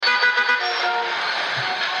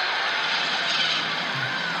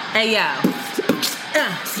Hey, yo.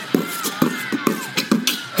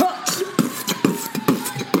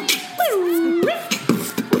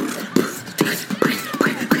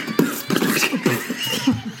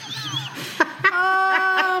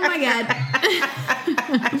 Oh, my God.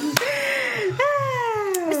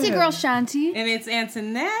 It's your girl, Shanti. And it's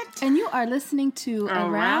Antoinette. And you are listening to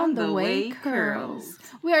Around the Way Curls.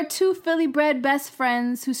 We are two Philly-bred best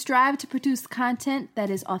friends who strive to produce content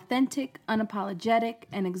that is authentic, unapologetic,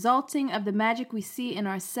 and exalting of the magic we see in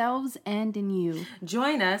ourselves and in you.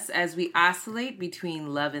 Join us as we oscillate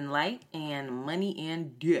between love and light and money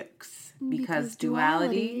and dicks. Because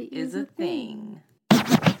duality is a thing.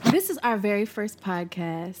 This is our very first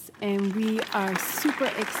podcast, and we are super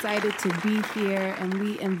excited to be here, and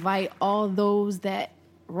we invite all those that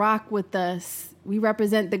rock with us. We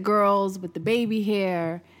represent the girls with the baby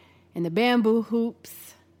hair and the bamboo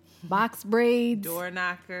hoops, box braids, Door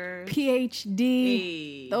knockers,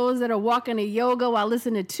 PhD, those that are walking to yoga while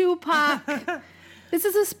listening to Tupac. This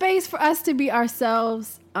is a space for us to be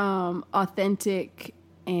ourselves, authentic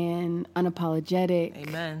and unapologetic.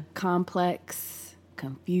 Amen. Complex,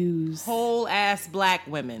 confused. Whole ass black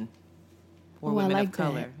women. Or women of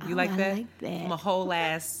color. That. You like that? I like that. I'm a whole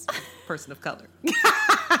ass person of color.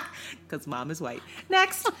 Because mom is white.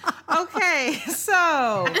 Next. Okay,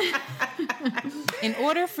 so in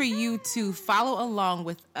order for you to follow along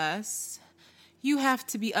with us, you have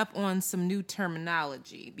to be up on some new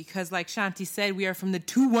terminology. Because like Shanti said, we are from the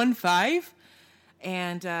 215.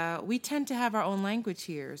 And we tend to have our own language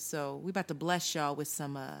here. So we about to bless y'all with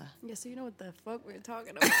some... Yeah, so you know what the fuck we're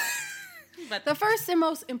talking about. But the first and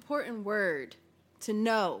most important word to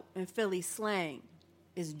know in Philly slang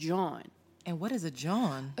is John. And what is a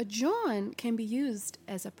John? A John can be used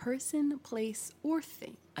as a person, place, or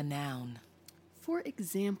thing. A noun. For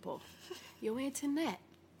example, yo, Antoinette,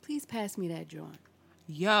 please pass me that John.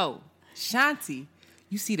 Yo, Shanti,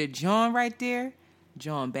 you see the John right there?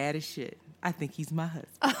 John bad as shit. I think he's my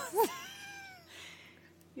husband.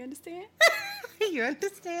 You understand? You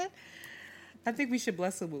understand? I think we should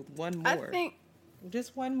bless him with one more. I think...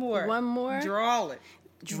 Just one more. One more? Draw it.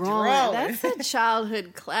 Drawing. That's a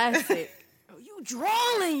childhood classic. You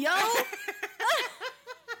drawing, yo.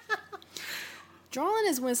 Drawing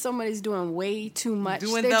is when somebody's doing way too much.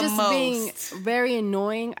 Doing They're the just most. being very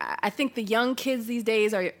annoying. I think the young kids these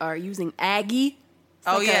days are using Aggie.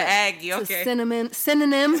 It's Aggie. It's Okay. a synonym.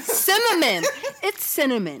 It's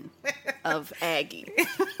cinnamon of Aggie.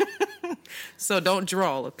 So don't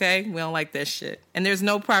draw, okay? We don't like that shit. And there's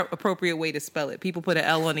no appropriate way to spell it. People put an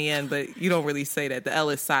L on the end, but you don't really say that. The L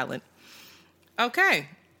is silent. Okay.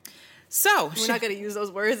 So we're not going to use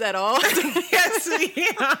those words at all. Yes, we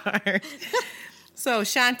are. So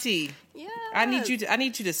Shanti, yes. I need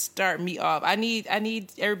you to start me off. I need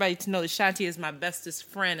everybody to know that Shanti is my bestest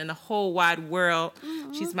friend in the whole wide world.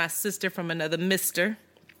 Mm-hmm. She's my sister from another mister.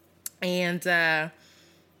 And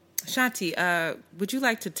Shanti, would you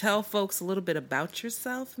like to tell folks a little bit about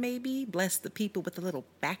yourself, maybe? Bless the people with a little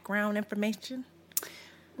background information?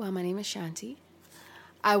 Well, my name is Shanti.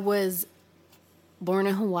 I was born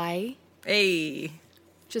in Hawaii. Hey.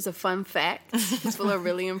 Which is a fun fact. People are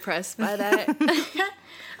really impressed by that.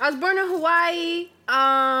 I was born in Hawaii,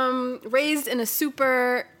 raised in a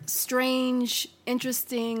super strange,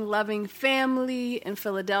 interesting, loving family in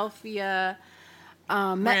Philadelphia.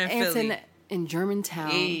 Met Antoinette in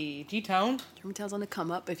Germantown. Hey, G-Town. Germantown's on the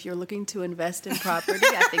come up. If you're looking to invest in property,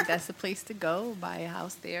 I think that's the place to go. Buy a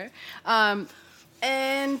house there.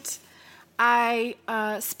 And I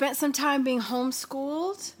spent some time being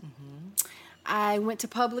homeschooled. Mm-hmm. I went to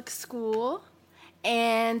public school,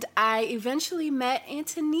 and I eventually met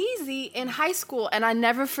Antonese in high school, and I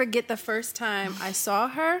never forget the first time I saw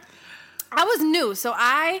her. I was new, so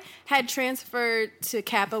I had transferred to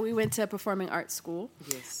Kappa. We went to performing arts school.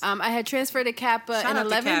 Yes. I had transferred to Kappa in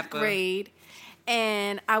 11th grade,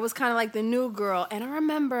 and I was kind of like the new girl, and I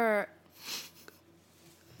remember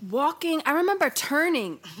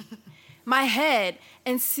turning my head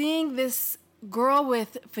and seeing this girl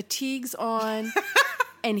with fatigues on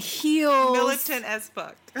and heels. Militant as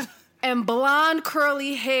fuck. And blonde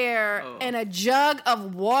curly hair and a jug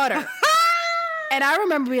of water. And I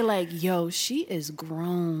remember being like, yo, she is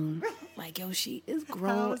grown. Like, yo, she is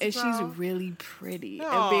grown. And she's really pretty.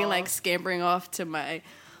 Aww. And being like scampering off to my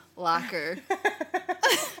locker.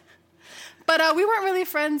 But we weren't really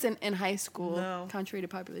friends in high school, contrary to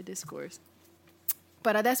popular discourse.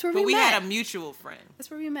 But that's where we met. But we had a mutual friend. That's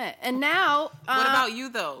where we met. And now... what about you,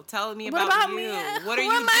 though? Tell me about you. Me? What are you doing?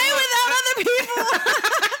 Who am I without other people?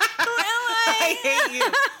 Who am I? I hate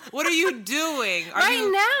you. What are you doing?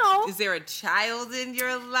 Now, Is there a child in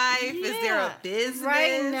your life? Yeah. Is there a business?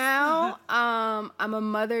 Right now, I'm a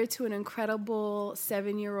mother to an incredible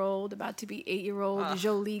 7-year-old, about to be 8-year-old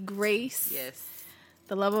Jolie Grace. Yes.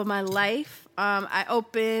 The love of my life. I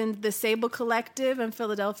opened the Sable Collective in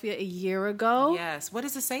Philadelphia a year ago. Yes. What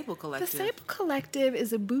is the Sable Collective? The Sable Collective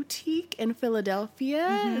is a boutique in Philadelphia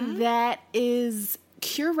that is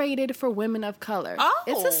curated for women of color. Oh.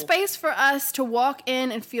 It's a space for us to walk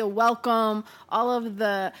in and feel welcome. All of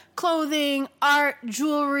the clothing, art,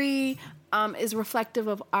 jewelry is reflective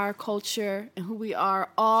of our culture and who we are.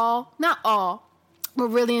 Not all. We're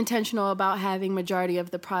really intentional about having majority of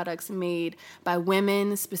the products made by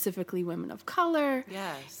women, specifically women of color.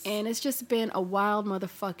 Yes. And it's just been a wild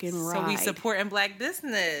motherfucking ride. So we supporting black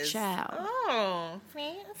business. Child. Oh,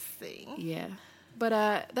 fancy. Yeah.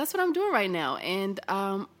 But that's what I'm doing right now. And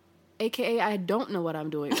AKA I don't know what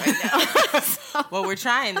I'm doing right now. So, well, we're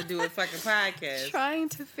trying to do a fucking podcast. Trying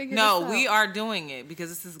to figure this out. No, we are doing it because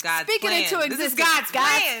this is God's Speaking plan. into existence. This is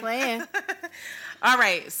God's plan. All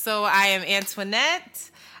right, so I am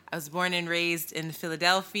Antoinette. I was born and raised in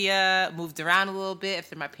Philadelphia, moved around a little bit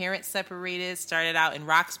after my parents separated, started out in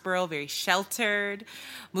Roxborough, very sheltered,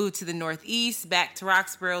 moved to the Northeast, back to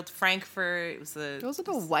Roxborough, to Frankfurt. Those are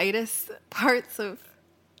the whitest parts of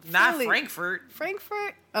Not Philly. Frankfurt.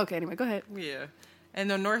 Frankfurt? Okay, anyway, go ahead. Yeah.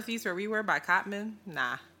 And the Northeast where we were by Cotman?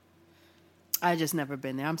 Nah. I just never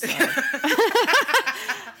been there. I'm sorry.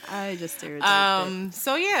 I just stereotyped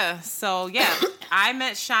So yeah. I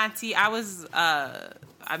met Shanti. I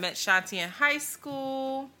met Shanti in high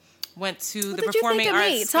school. Went to the Performing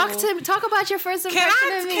Arts School. Talk about your first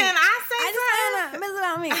impression of me. Can I say something? Miss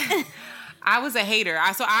about me. I was a hater. I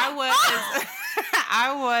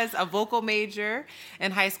was a vocal major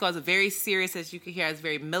in high school. I was very serious, as you can hear. I was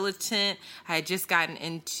very militant. I had just gotten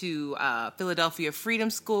into Philadelphia Freedom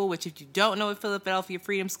School, which if you don't know what Philadelphia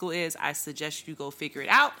Freedom School is, I suggest you go figure it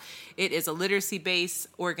out. It is a literacy-based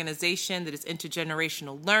organization that is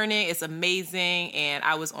intergenerational learning. It's amazing, and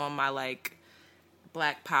I was on my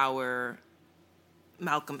Black Power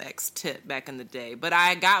Malcolm X tip back in the day. But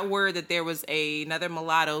I got word that there was another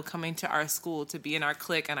mulatto coming to our school to be in our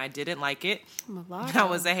clique, and I didn't like it. Mulatto? I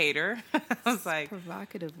was a hater. I was like...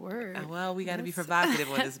 provocative word. Well, we got to be provocative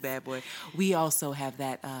on this bad boy. We also have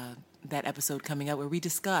that episode coming up where we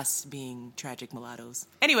discuss being tragic mulattoes.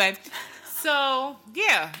 Anyway, so,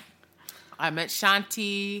 yeah. I met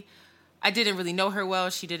Shanti. I didn't really know her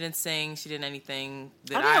well. She didn't sing. She didn't anything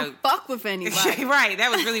that I don't fuck with anybody. Right.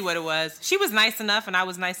 That was really what it was. She was nice enough, and I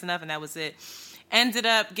was nice enough, and that was it. Ended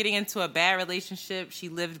up getting into a bad relationship. She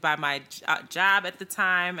lived by my job at the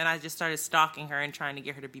time, and I just started stalking her and trying to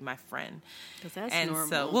get her to be my friend. Because that's normal.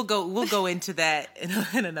 So we'll go into that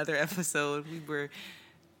in another episode.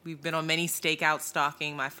 We've been on many stakeout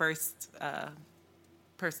stalking. My first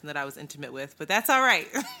person that I was intimate with, but that's all right.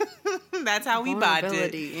 That's how we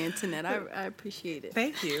bonded. Antoinette, I appreciate it.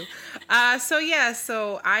 Thank you.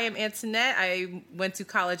 So I am Antoinette. I went to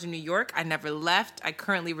college in New York. I never left. I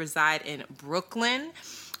currently reside in Brooklyn.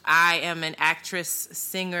 I am an actress,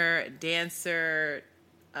 singer, dancer,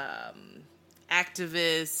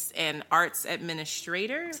 activist, and arts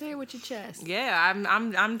administrator. Say it with your chest. Yeah,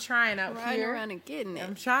 I'm trying out riding here. Riding around and getting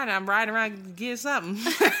it. I'm riding around to get something.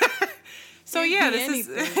 So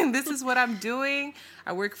this is what I'm doing.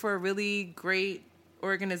 I work for a really great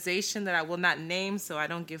organization that I will not name so I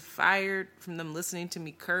don't get fired from them listening to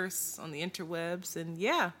me curse on the interwebs. And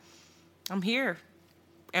yeah, I'm here.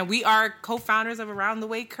 And we are co-founders of Around the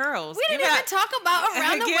Way Curls. We didn't even talk about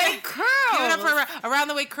Around the Way Curls. Give it up for Around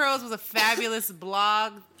the Way Curls was a fabulous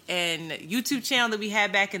blog and YouTube channel that we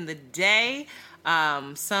had back in the day.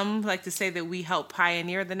 Some like to say that we helped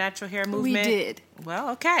pioneer the natural hair movement. We did.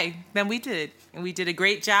 Well, okay. Then we did. And we did a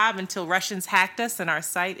great job until Russians hacked us and our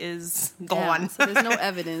site is gone. Yeah, so there's no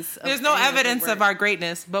evidence. There's no evidence of our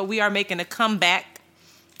greatness, but we are making a comeback.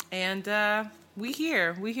 And we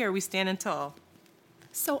here. We standing tall.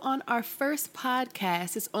 So on our first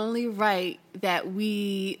podcast, it's only right that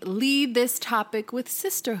we lead this topic with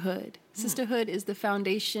sisterhood. Sisterhood is the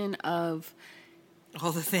foundation of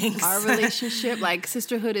all the things. Our relationship,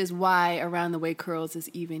 sisterhood is why Around the Way Curls is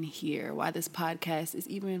even here, why this podcast is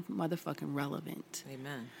even motherfucking relevant.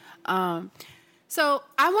 Amen. So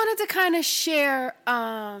I wanted to kind of share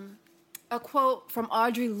a quote from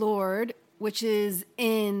Audre Lorde, which is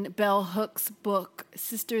in Bell Hooks' book,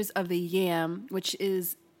 Sisters of the Yam, which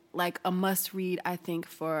is a must-read, I think,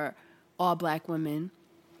 for all Black women.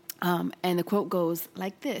 And the quote goes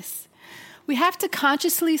like this. We have to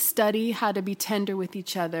consciously study how to be tender with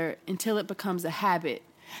each other until it becomes a habit,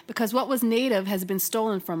 because what was native has been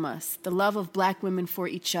stolen from us, the love of Black women for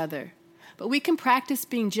each other. But we can practice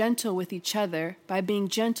being gentle with each other by being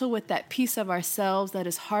gentle with that piece of ourselves that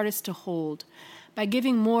is hardest to hold, by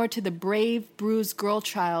giving more to the brave, bruised girl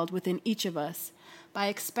child within each of us, by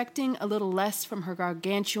expecting a little less from her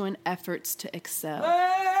gargantuan efforts to excel.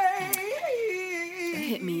 That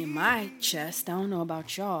hit me in my chest. I don't know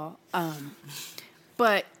about y'all.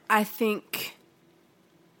 But I think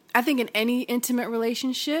in any intimate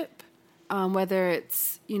relationship, whether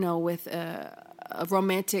it's, with a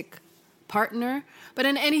romantic partner, but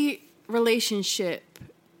in any relationship,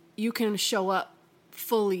 you can show up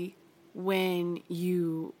fully when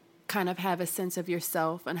you kind of have a sense of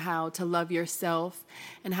yourself and how to love yourself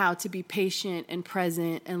and how to be patient and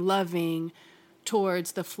present and loving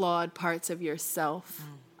towards the flawed parts of yourself,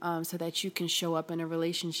 so that you can show up in a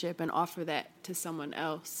relationship and offer that to someone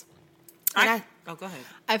else. Go ahead.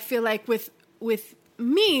 I feel like with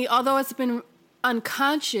me, although it's been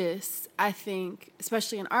unconscious, I think,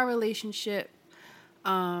 especially in our relationship,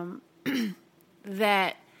 that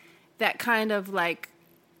kind of like,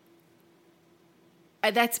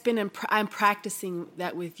 that's been, I'm practicing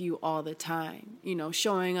that with you all the time,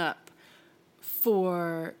 showing up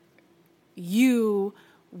for you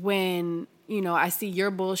when, I see your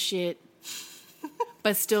bullshit,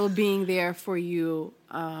 but still being there for you.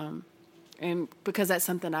 And because that's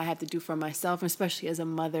something I have to do for myself, especially as a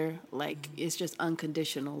mother, like, it's just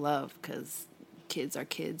unconditional love because kids are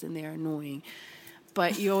kids and they're annoying.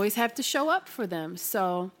 But you always have to show up for them.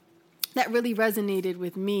 So that really resonated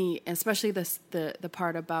with me, especially the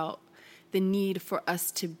part about the need for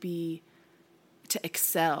us to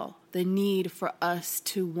excel, the need for us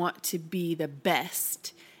to want to be the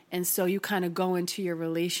best. And so you kind of go into your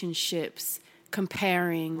relationships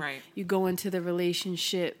comparing. Right. You go into the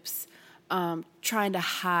relationships trying to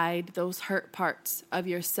hide those hurt parts of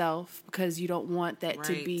yourself because you don't want that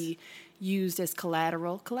to be used as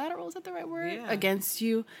collateral. Collateral, is that the right word? Yeah. Against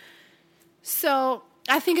you. So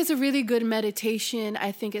I think it's a really good meditation.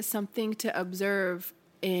 I think it's something to observe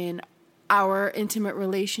in our intimate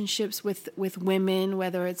relationships with women,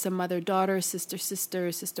 whether it's a mother-daughter,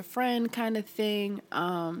 sister-sister, sister-friend kind of thing.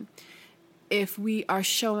 If we are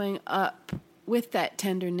showing up with that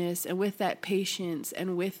tenderness and with that patience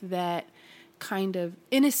and with that kind of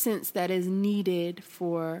innocence that is needed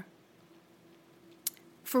for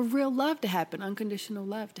real love to happen, unconditional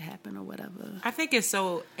love to happen, or whatever. I think it's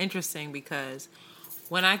so interesting because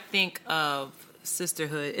when I think of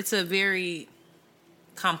sisterhood, it's a very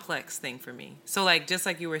complex thing for me. So, like, just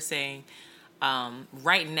like you were saying,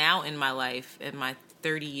 right now in my life, in my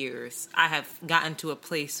 30 years, I have gotten to a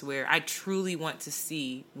place where I truly want to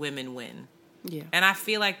see women win. Yeah. And I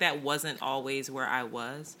feel like that wasn't always where I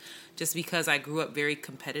was, just because I grew up very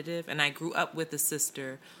competitive, and I grew up with a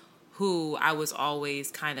sister who I was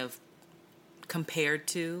always kind of compared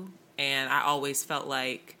to, and I always felt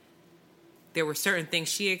like there were certain things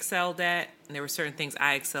she excelled at, and there were certain things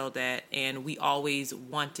I excelled at, and we always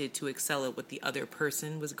wanted to excel at what the other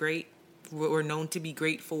person was great, were known to be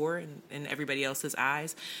great for in everybody else's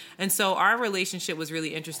eyes. And so our relationship was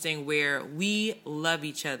really interesting where we love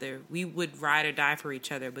each other. We would ride or die for each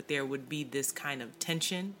other, but there would be this kind of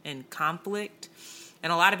tension and conflict.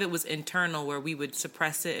 And a lot of it was internal where we would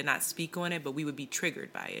suppress it and not speak on it, but we would be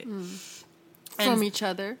triggered by it. From each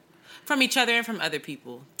other? From each other and from other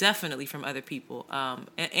people. Definitely from other people.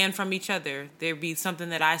 And from each other. There'd be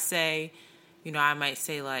something that I say, I might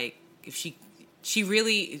say like, if she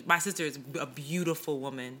really, my sister is a beautiful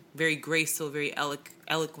woman, very graceful, very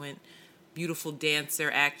eloquent, beautiful dancer,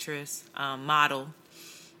 actress, model,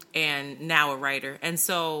 and now a writer. And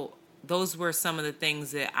so those were some of the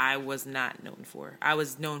things that I was not known for. I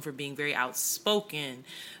was known for being very outspoken,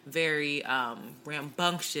 very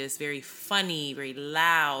rambunctious, very funny, very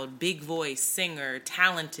loud, big voice, singer,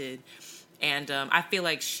 talented. And I feel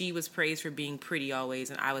like she was praised for being pretty always,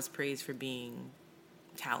 and I was praised for being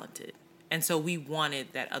talented. And so we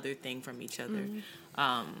wanted that other thing from each other,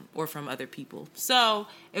 or from other people. So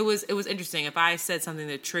it was interesting. If I said something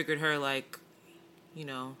that triggered her, like,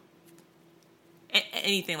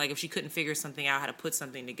 anything, like if she couldn't figure something out, how to put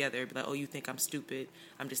something together, be like, oh, you think I'm stupid?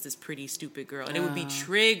 I'm just this pretty, stupid girl. And it would be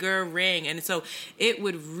triggering. And so it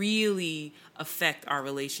would really affect our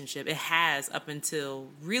relationship. It has up until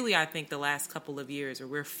really, I think, the last couple of years where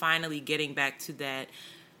we're finally getting back to that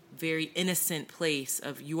very innocent place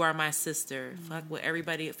of you are my sister. Fuck what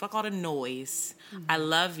everybody, fuck all the noise. I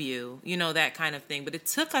love you. That kind of thing. But it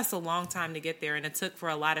took us a long time to get there, and it took for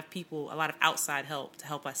a lot of people, a lot of outside help to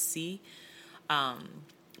help us see.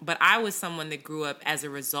 But I was someone that grew up as a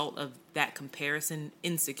result of that comparison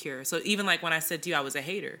insecure. So even like when I said to you I was a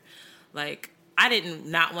hater, like I didn't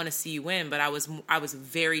not want to see you win, but I was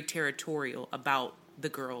very territorial about the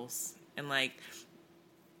girls and like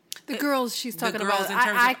the girls she's talking girls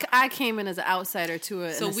about. I came in as an outsider to an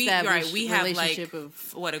established we have relationship like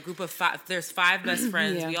of what, a group of 5. There's 5 best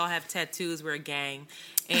friends. Yeah. We all have tattoos. We're a gang,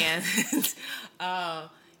 and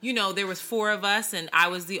you know, there was 4 of us, and I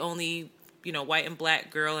was the only, you know, white and black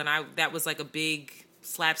girl, and that was like a big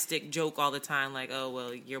slapstick joke all the time, like, oh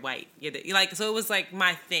well, you're white, like, so it was like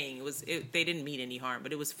my thing. They didn't mean any harm,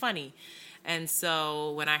 but it was funny. And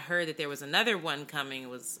so when I heard that there was another one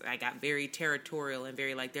coming, I got very territorial and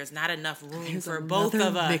very like, there's not enough room for both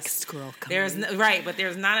of us. Mixed girl coming. But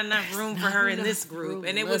there's not enough room for her in this group,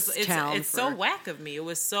 and it's so whack of me. It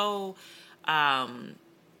was so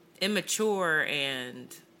immature and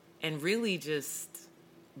really just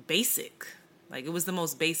basic. Like, it was the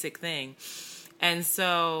most basic thing. And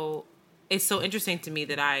so it's so interesting to me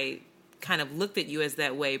that I kind of looked at you as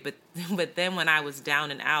that way, but then when I was down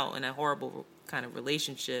and out in a horrible kind of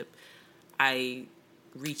relationship, I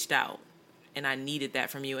reached out and I needed that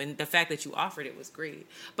from you. And the fact that you offered it was great.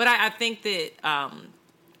 But I think that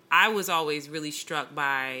I was always really struck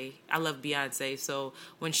by, I love Beyonce, so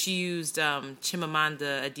when she used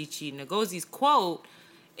Chimamanda Adichie Ngozi's quote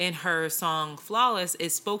in her song Flawless,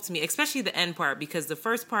 it spoke to me, especially the end part, because the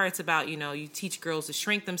first part's about, you know, you teach girls to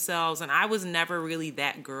shrink themselves, and I was never really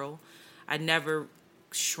that girl. I never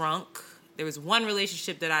shrunk. There was one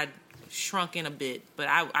relationship that I shrunk in a bit, but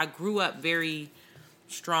I grew up very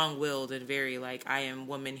strong-willed and very like, I am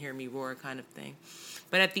woman, hear me roar kind of thing.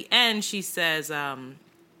 But at the end, she says,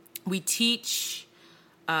 we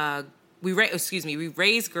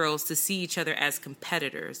raise girls to see each other as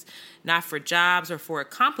competitors, not for jobs or for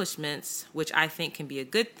accomplishments, which I think can be a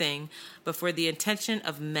good thing, but for the intention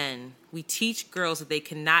of men. We teach girls that they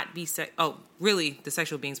cannot be the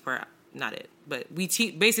sexual beings part, not it, but we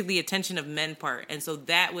teach basically attention of men part. And so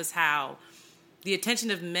that was how the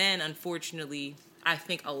attention of men, unfortunately, I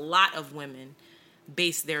think a lot of women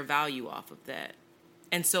base their value off of that.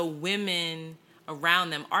 And so women around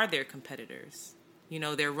them are their competitors. You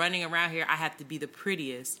know, they're running around here. I have to be the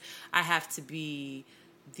prettiest. I have to be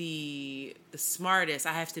the smartest.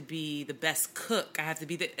 I have to be the best cook. I have to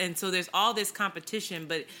be and so there's all this competition,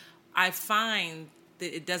 but I find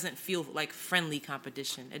that it doesn't feel like friendly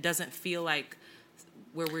competition. It doesn't feel like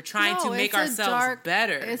where we're trying to make ourselves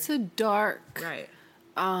better. It's a dark, right?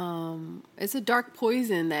 It's a dark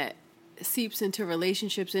poison that seeps into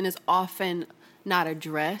relationships and is often not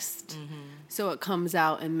addressed. Mm-hmm. So it comes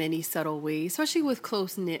out in many subtle ways, especially with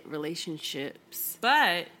close-knit relationships.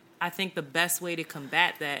 But I think the best way to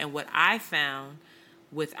combat that, and what I found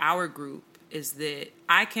with our group, is that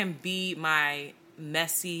I can be my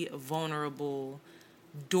messy, vulnerable,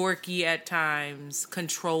 dorky at times,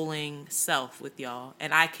 controlling self with y'all.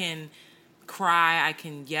 And I can cry, I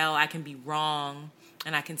can yell, I can be wrong,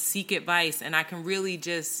 and I can seek advice, and I can really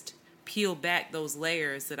just peel back those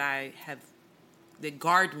layers that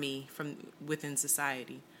guard me from within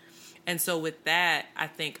society. And so with that, I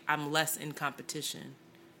think I'm less in competition.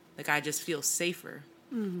 Like, I just feel safer.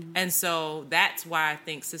 Mm-hmm. And so that's why I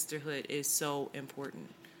think sisterhood is so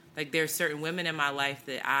important. Like, there's certain women in my life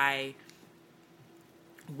that I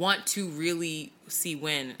want to really see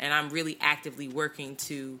win, and I'm really actively working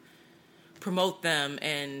to promote them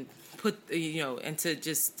and and to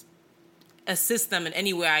just assist them in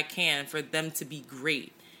any way I can for them to be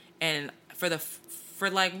great. And for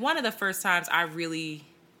like one of the first times, I really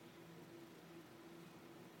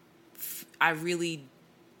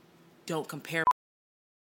don't compare.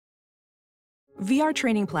 VR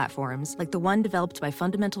training platforms, like the one developed by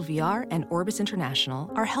Fundamental VR and Orbis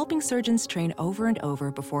International, are helping surgeons train over and over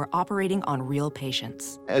before operating on real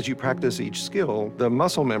patients. As you practice each skill, the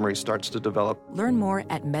muscle memory starts to develop. Learn more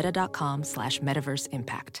at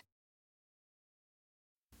meta.com/metaverseimpact.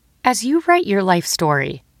 As you write your life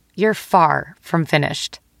story, you're far from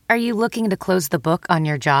finished. Are you looking to close the book on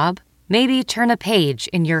your job? Maybe turn a page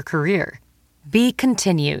in your career? Be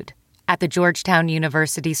continued at the Georgetown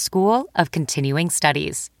University School of Continuing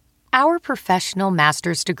Studies. Our professional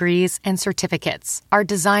master's degrees and certificates are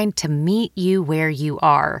designed to meet you where you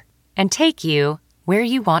are and take you where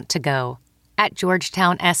you want to go. At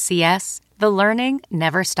Georgetown SCS, the learning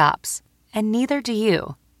never stops, and neither do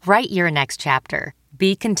you. Write your next chapter.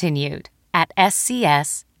 Be continued at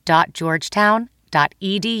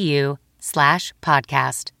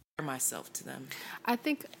scs.georgetown.edu/podcast. Myself to them. I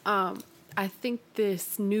think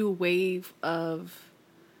this new wave of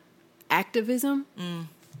activism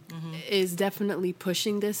is definitely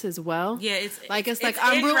pushing this as well. Yeah, it's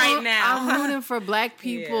I'm rooting, right now. I'm rooting for Black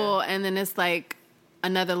people, and then it's like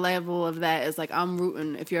another level of that is like, I'm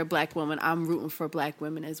rooting, if you're a black woman, I'm rooting for black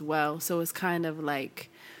women as well. So it's kind of like,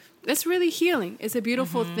 it's really healing. It's a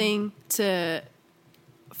beautiful thing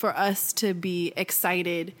for us to be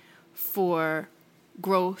excited for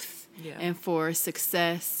growth and for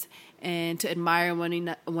success, and to admire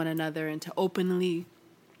one another, and to openly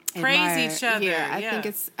praise each other. Yeah,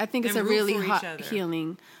 I think it's a really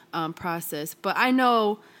healing process. But I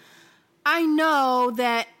know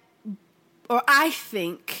that, or I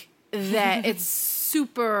think that it's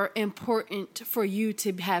super important for you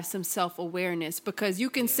to have some self-awareness, because you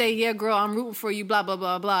can say, yeah, girl, I'm rooting for you, blah, blah,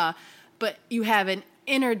 blah, blah, but you have an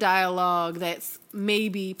inner dialogue that's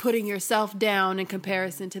maybe putting yourself down in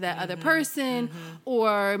comparison to that other person,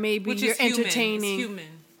 or maybe you're entertaining. It's human.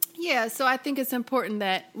 Yeah, so I think it's important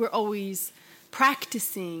that we're always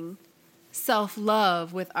practicing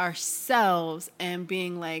self-love with ourselves and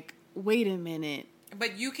being like, wait a minute.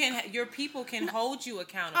 But your people can hold you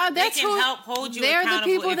accountable. They can help hold you accountable. They're the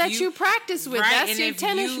people that you practice with. Right, that's your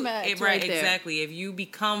tennis match right there. Exactly. If you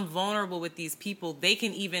become vulnerable with these people, they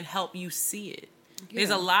can even help you see it. Yeah.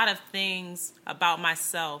 There's a lot of things about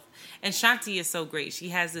myself. And Shanti is so great. She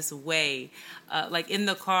has this way. Like in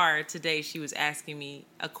the car today, she was asking me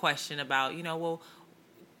a question about,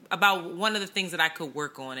 about one of the things that I could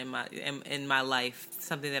work on in my life.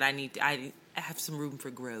 Something that I have some room for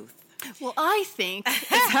growth. Well, I think.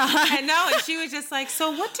 I know. And she was just like,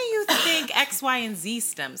 so what do you think X, Y, and Z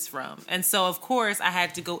stems from? And so, of course, I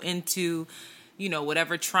had to go into,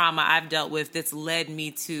 whatever trauma I've dealt with that's led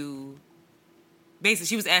me to... Basically,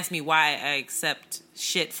 she was asking me why I accept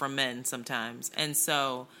shit from men sometimes. And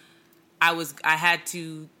so I had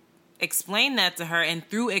to explain that to her. And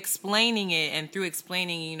through explaining it and through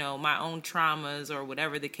explaining, my own traumas or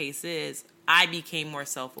whatever the case is, I became more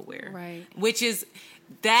self-aware. Right.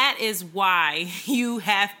 That is why you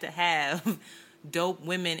have to have dope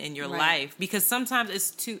women in your life. Because sometimes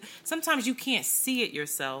you can't see it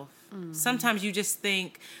yourself. Mm-hmm. Sometimes you just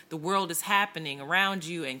think the world is happening around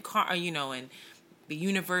you and the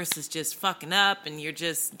universe is just fucking up and you're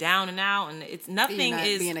just down and out, and it's nothing you're not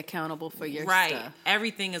is being accountable for your stuff.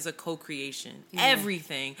 Everything is a co-creation. Yeah.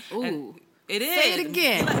 Everything. Ooh. And it is. Say it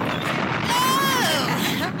again.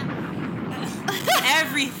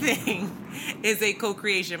 Everything is a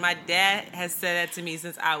co-creation. My dad has said that to me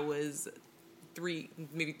since I was 3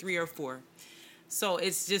 or 4. So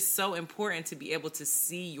it's just so important to be able to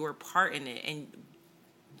see your part in it, and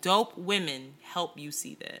dope women help you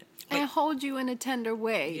see that. And hold you in a tender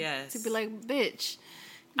way. Yes. To be like, bitch,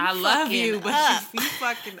 I love you, but you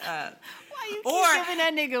fucking up. Why you keep giving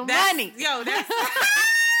that nigga money?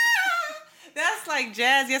 That's like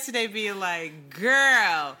Jazz yesterday being like,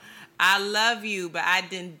 girl, I love you, but I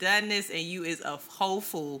done this and you is a whole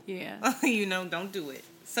fool. Yeah. Don't do it.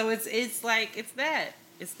 So it's that.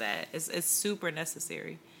 It's super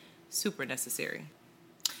necessary. Super necessary.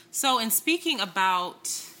 So in speaking about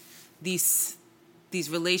these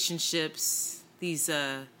relationships, these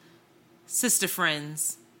sister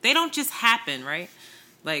friends, they don't just happen, right?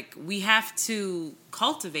 Like, we have to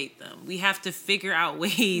cultivate them. We have to figure out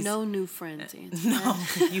ways. No new friends,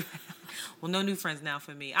 Antoinette. No new friends now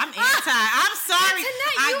for me. I'm anti. I'm sorry.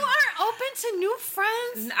 Antoinette, you aren't open to new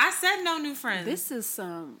friends? I said no new friends. This is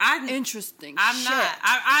interesting I'm shit. not.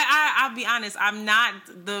 I'll be honest. I'm not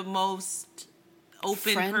the most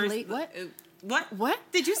open friendly person. What? What?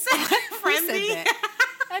 Did you say friendly? Who said that?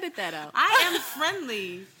 Edit that out. I am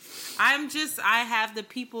friendly. I have the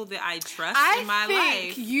people that I trust in my life. I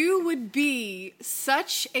think you would be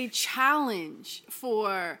such a challenge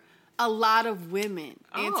for a lot of women,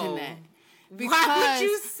 Antoinette. Because why would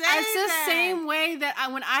you say that? It's the same way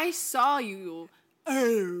that when I saw you...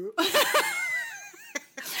 when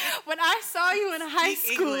I saw you in high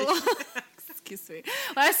school... Excuse me.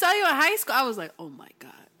 When I saw you in high school, I was like, oh my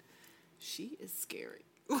God, she is scary.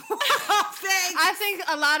 Thanks. I think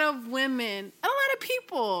a lot of women, a lot of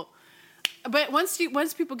people... But once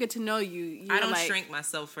people get to know you, I don't shrink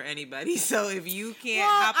myself for anybody. So if you can't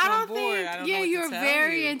hop on board, I don't know what you're to tell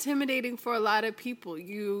very you. Intimidating for a lot of people.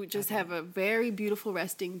 You just have a very beautiful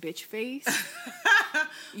resting bitch face.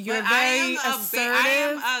 You're very assertive.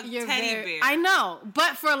 I am a teddy bear. I know,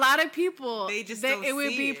 but for a lot of people, they just don't it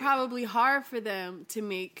would be probably hard for them to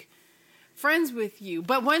make friends with you.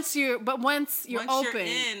 But once you're open,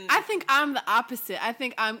 I think I'm the opposite. I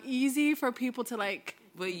think I'm easy for people to like.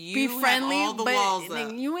 But you be friendly, have all the walls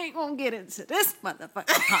up. You ain't gonna get into this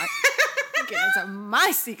motherfucker. can enter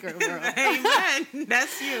my secret world. Amen.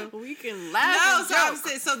 That's you. We can laugh. No, so I'm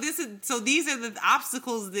saying, so these are the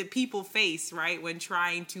obstacles that people face, right, when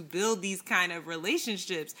trying to build these kind of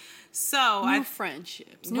relationships. So new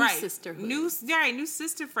friendships, new sisterhood, new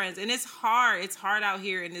sister friends, and it's hard. It's hard out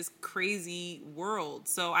here in this crazy world.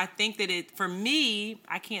 So I think that for me,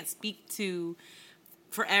 I can't speak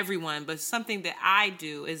for everyone, but something that I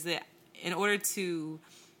do is that in order to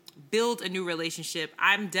build a new relationship,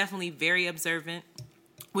 I'm definitely very observant,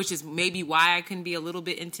 which is maybe why I can be a little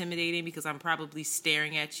bit intimidating, because I'm probably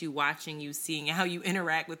staring at you, watching you, seeing how you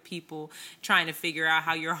interact with people, trying to figure out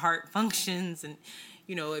how your heart functions, and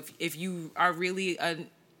if you are really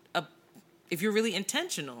if you're really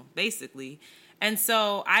intentional, basically. And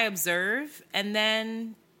so I observe, and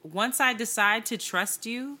then once I decide to trust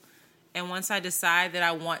you, and once I decide that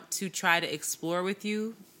I want to try to explore with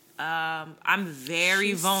you, I'm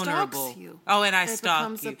very vulnerable. Stalks you. Oh, and I stalk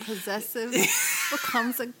becomes you. A possessive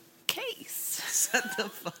becomes a case. Shut the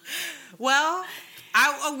fuck. Well,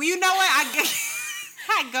 you know what?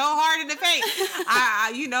 I go hard in the paint.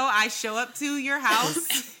 I show up to your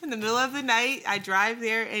house in the middle of the night. I drive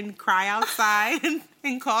there and cry outside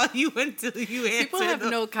and call you until you answer. People have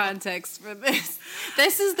no context for this.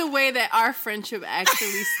 This is the way that our friendship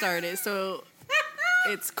actually started. So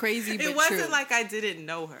it's crazy, but it wasn't true. like I didn't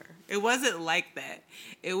know her. It wasn't like that.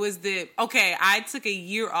 It was that, okay, I took a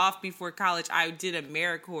year off before college. I did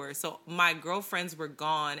AmeriCorps. So my girlfriends were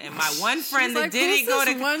gone. And my one friend that didn't go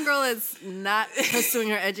to... one girl that's not pursuing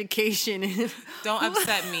her education. Don't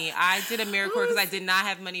upset me. I did AmeriCorps because I did not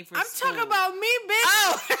have money for school. I'm talking about me, bitch.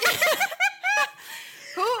 Oh.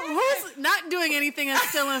 Who's not doing anything and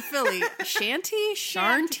still in Philly? Shanti?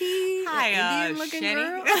 Hi, Indian-looking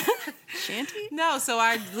girl? Shanti? No, so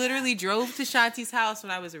I literally drove to Shanti's house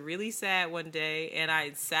when I was really sad one day, and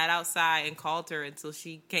I sat outside and called her until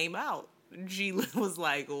she came out. She was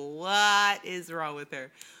like, what is wrong with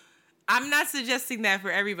her? I'm not suggesting that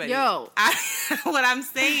for everybody. Yo. What I'm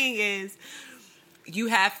saying is you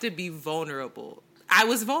have to be vulnerable. I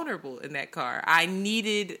was vulnerable in that car. I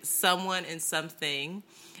needed someone and something,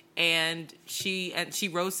 and she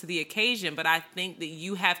rose to the occasion. But I think that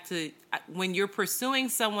you have to, when you're pursuing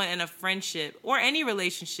someone in a friendship or any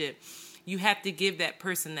relationship, you have to give that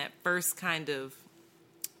person that first kind of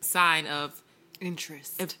sign of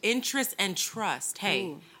interest and trust. Hey,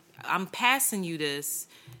 ooh. I'm passing you this.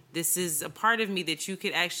 This is a part of me that you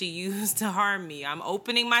could actually use to harm me. I'm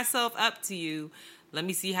opening myself up to you. Let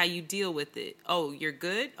me see how you deal with it. Oh, you're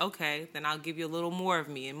good? Okay, then I'll give you a little more of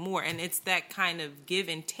me and more. And it's that kind of give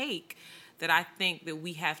and take that I think that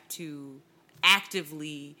we have to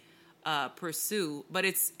actively pursue. But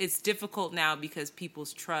it's difficult now because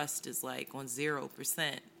people's trust is like on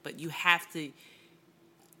 0%. But you have to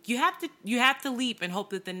leap and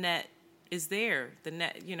hope that the net is there. The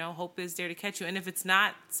net, hope is there to catch you. And if it's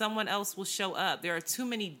not, someone else will show up. There are too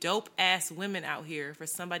many dope ass women out here for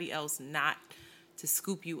somebody else not to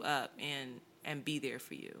scoop you up and be there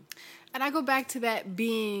for you. And I go back to that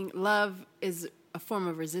being love is a form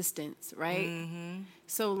of resistance, right? Mm-hmm.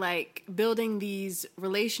 So like building these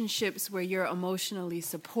relationships where you're emotionally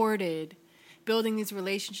supported, building these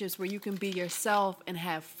relationships where you can be yourself and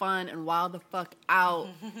have fun and wild the fuck out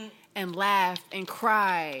and laugh and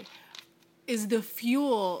cry is the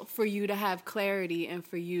fuel for you to have clarity and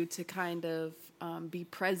for you to kind of be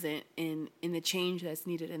present in the change that's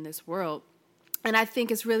needed in this world. And I think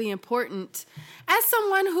it's really important as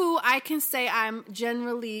someone who I can say I'm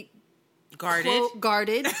generally guarded.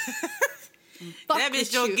 That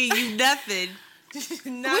bitch don't give you nothing. Which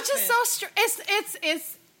is so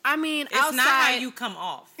it's I mean, it's outside, not how you come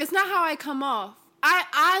off. It's not how I come off.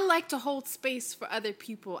 I like to hold space for other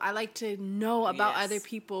people. I like to know about other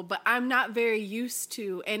people, but I'm not very used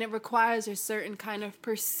to, and it requires a certain kind of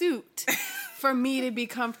pursuit for me to be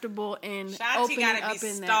comfortable in opening up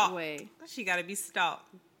in that way. She gotta be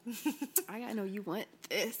stalked. I gotta know you want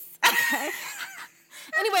this. Okay.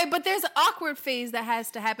 Anyway, but there's an awkward phase that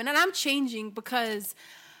has to happen, and I'm changing because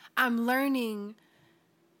I'm learning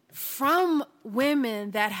from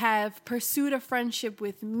women that have pursued a friendship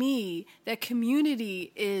with me that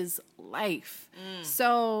community is life.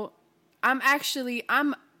 So my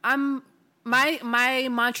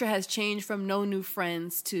mantra has changed from no new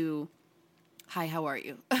friends to hi, how are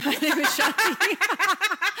you? My name is Shanti.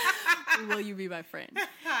 Will you be my friend?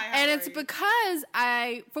 Hi, and it's because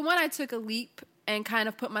I took a leap and kind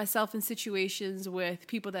of put myself in situations with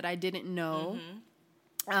people that I didn't know.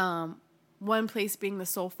 Mm-hmm. One place being the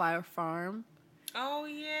Soulfire Farm. Oh,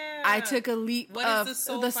 yeah. I took a leap What of is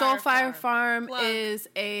the Soulfire Farm Plug. is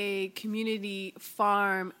a community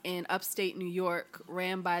farm in upstate New York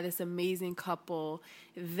ran by this amazing couple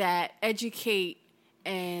that educate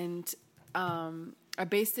and are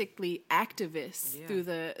basically activists through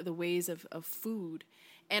the ways of food.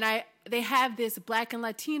 And they have this Black and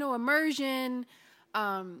Latino immersion,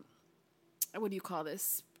 what do you call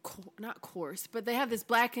this? Not course, but they have this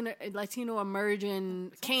Black and Latino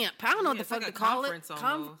immersion camp. I don't know what the fuck to call it.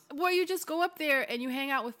 Where you just go up there and you hang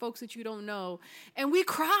out with folks that you don't know. And we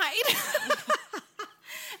cried.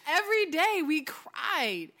 Every day we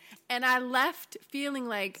cried. And I left feeling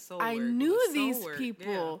like I knew these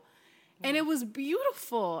people. Yeah. And it was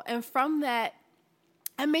beautiful. And from that,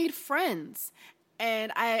 I made friends.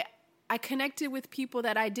 And I connected with people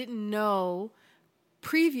that I didn't know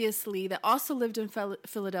previously that also lived in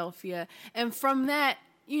Philadelphia. And from that,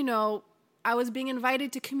 you know, I was being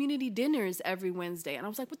invited to community dinners every Wednesday. And I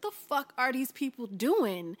was like, what the fuck are these people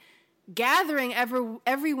doing? Gathering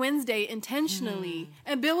every Wednesday intentionally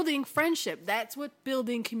and building friendship. That's what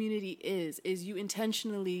building community is you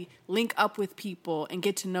intentionally link up with people and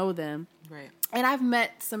get to know them. Right. And I've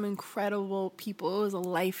met some incredible people. It was a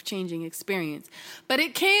life-changing experience. But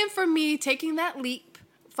it came from me taking that leap,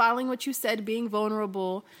 following what you said, being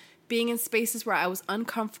vulnerable, being in spaces where I was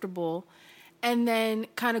uncomfortable, and then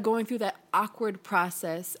kind of going through that awkward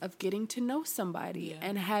process of getting to know somebody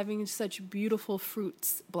and having such beautiful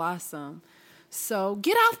fruits blossom. So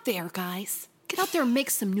get out there, guys. Get out there and make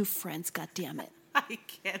some new friends, goddammit. I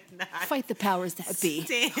cannot. Fight the powers that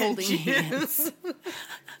be. Holding hands.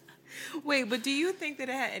 Wait, but do you think that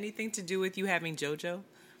it had anything to do with you having JoJo?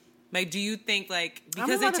 Like, do you think, like,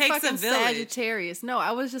 because it takes a village? Sagittarius. No,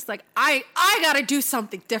 I was just like, I gotta do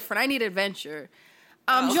something different. I need adventure.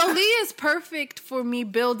 Jolie is perfect for me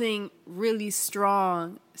building really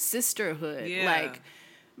strong sisterhood. Yeah. Like,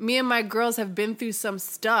 me and my girls have been through some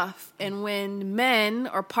stuff, and when men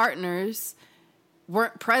or partners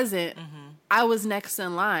weren't present, I was next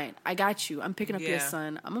in line. I got you. I'm picking up your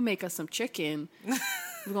son. I'm gonna make us some chicken.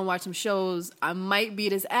 We're gonna watch some shows. I might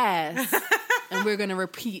beat his ass. And we're going to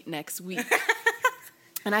repeat next week.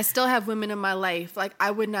 And I still have women in my life. Like, I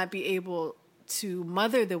would not be able to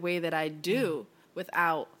mother the way that I do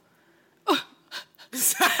without... I'm so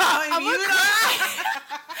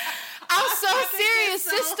serious.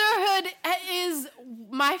 Sisterhood is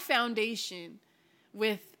my foundation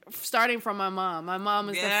starting from my mom. My mom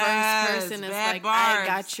is the first person that's like, I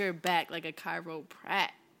got your back, like a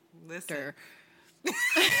chiropractor. Listen.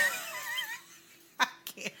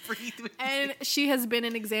 Can't breathe with and she has been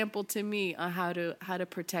an example to me on how to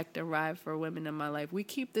protect and ride for women in my life. We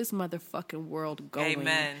keep this motherfucking world going.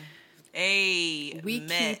 Amen. Amen. We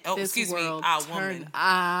keep this world turned.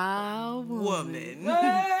 Woman.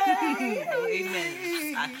 Amen.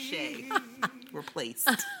 Sashay. Replaced.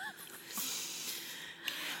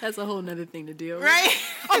 That's a whole nother thing to deal with. Right?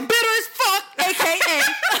 I'm bitter as fuck, a.k.a.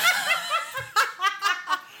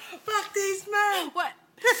 Fuck these men. What?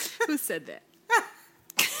 Who said that?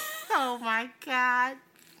 Oh my God.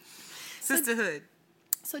 Sisterhood.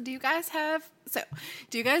 So do you guys have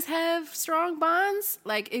strong bonds?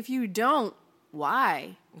 Like, if you don't,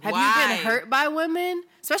 why? Have you been hurt by women?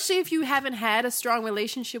 Especially if you haven't had a strong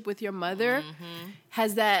relationship with your mother.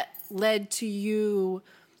 Has that led to you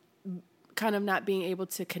kind of not being able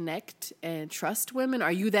to connect and trust women?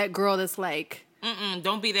 Are you that girl that's like...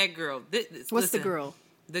 don't be that girl. What's the girl?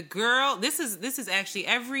 The girl, this is actually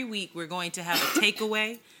every week we're going to have a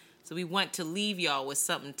takeaway. So we want to leave y'all with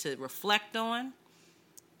something to reflect on.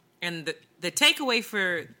 And the takeaway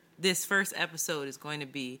for this first episode is going to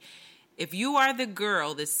be, if you are the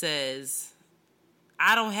girl that says,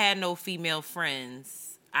 I don't have no female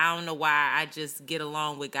friends, I don't know why I just get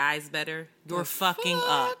along with guys better, you're fucking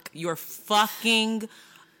up. You're fucking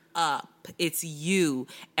up. It's you.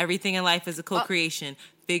 Everything in life is a co-creation.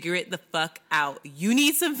 Figure it the fuck out. You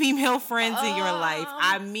need some female friends in your life.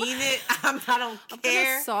 I mean it. I don't care. I'm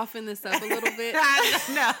gonna soften this up a little bit.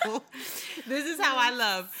 No. This is how I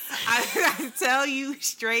love. I tell you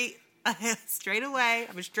straight away.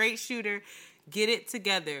 I'm a straight shooter. Get it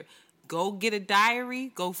together. Go get a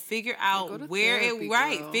diary. Go figure out where therapy, it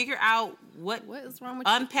right. girl. Figure out what is wrong with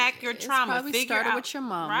unpack your trauma. Probably figure started out with your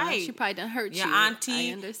mom. Right. She probably done hurt your you.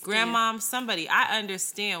 auntie, grandmom, somebody. I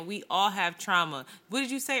understand. We all have trauma. What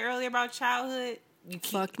did you say earlier about childhood? You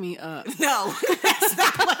fucked me up. No, that's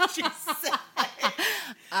not what you said.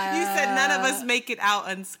 You said none of us make it out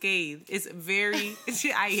unscathed. It's very,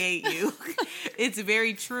 I hate you. It's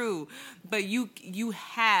very true. But you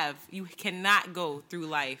cannot go through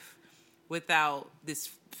life without this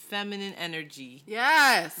feminine energy.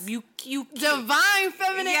 Yes. You divine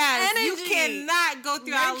feminine energy. You cannot go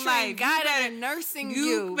throughout life. God and nursing you.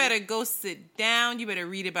 You better go sit down. You better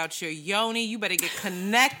read about your yoni. You better get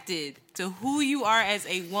connected to who you are as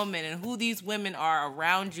a woman and who these women are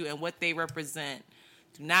around you and what they represent.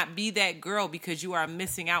 Do not be that girl because you are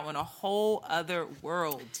missing out on a whole other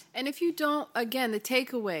world. And if you don't, again, the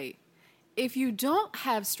takeaway, if you don't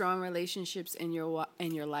have strong relationships in your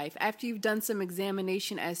life, after you've done some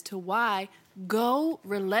examination as to why, go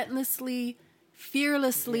relentlessly,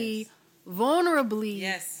 fearlessly, vulnerably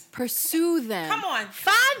pursue them. Come on.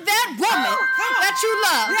 Find that woman that you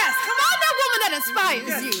love. Yes, come on. Find that woman that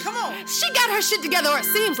inspires you. Come on. She got her shit together, or it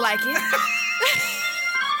seems like it.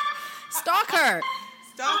 Stalk her.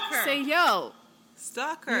 Stalk her. Say, yo.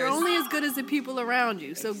 Stalk her. You're only as good as the people around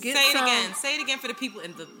you. So get Say it again. Say it again for the people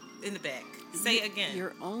in the back. Say it again.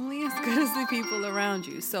 You're only as good as the people around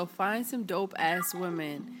you. So find some dope ass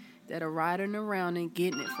women that are riding around and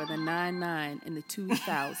getting it for the 99 and the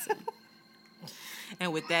 2000.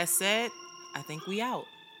 And with that said, I think we out.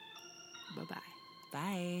 Bye-bye.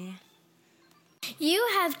 Bye. You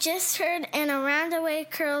have just heard an Around the Way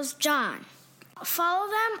Curls John. Follow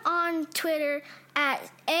them on Twitter at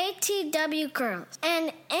ATW Curls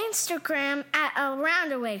and Instagram at Around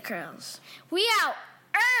the Way Curls. We out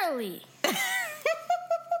early.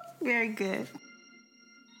 Very good.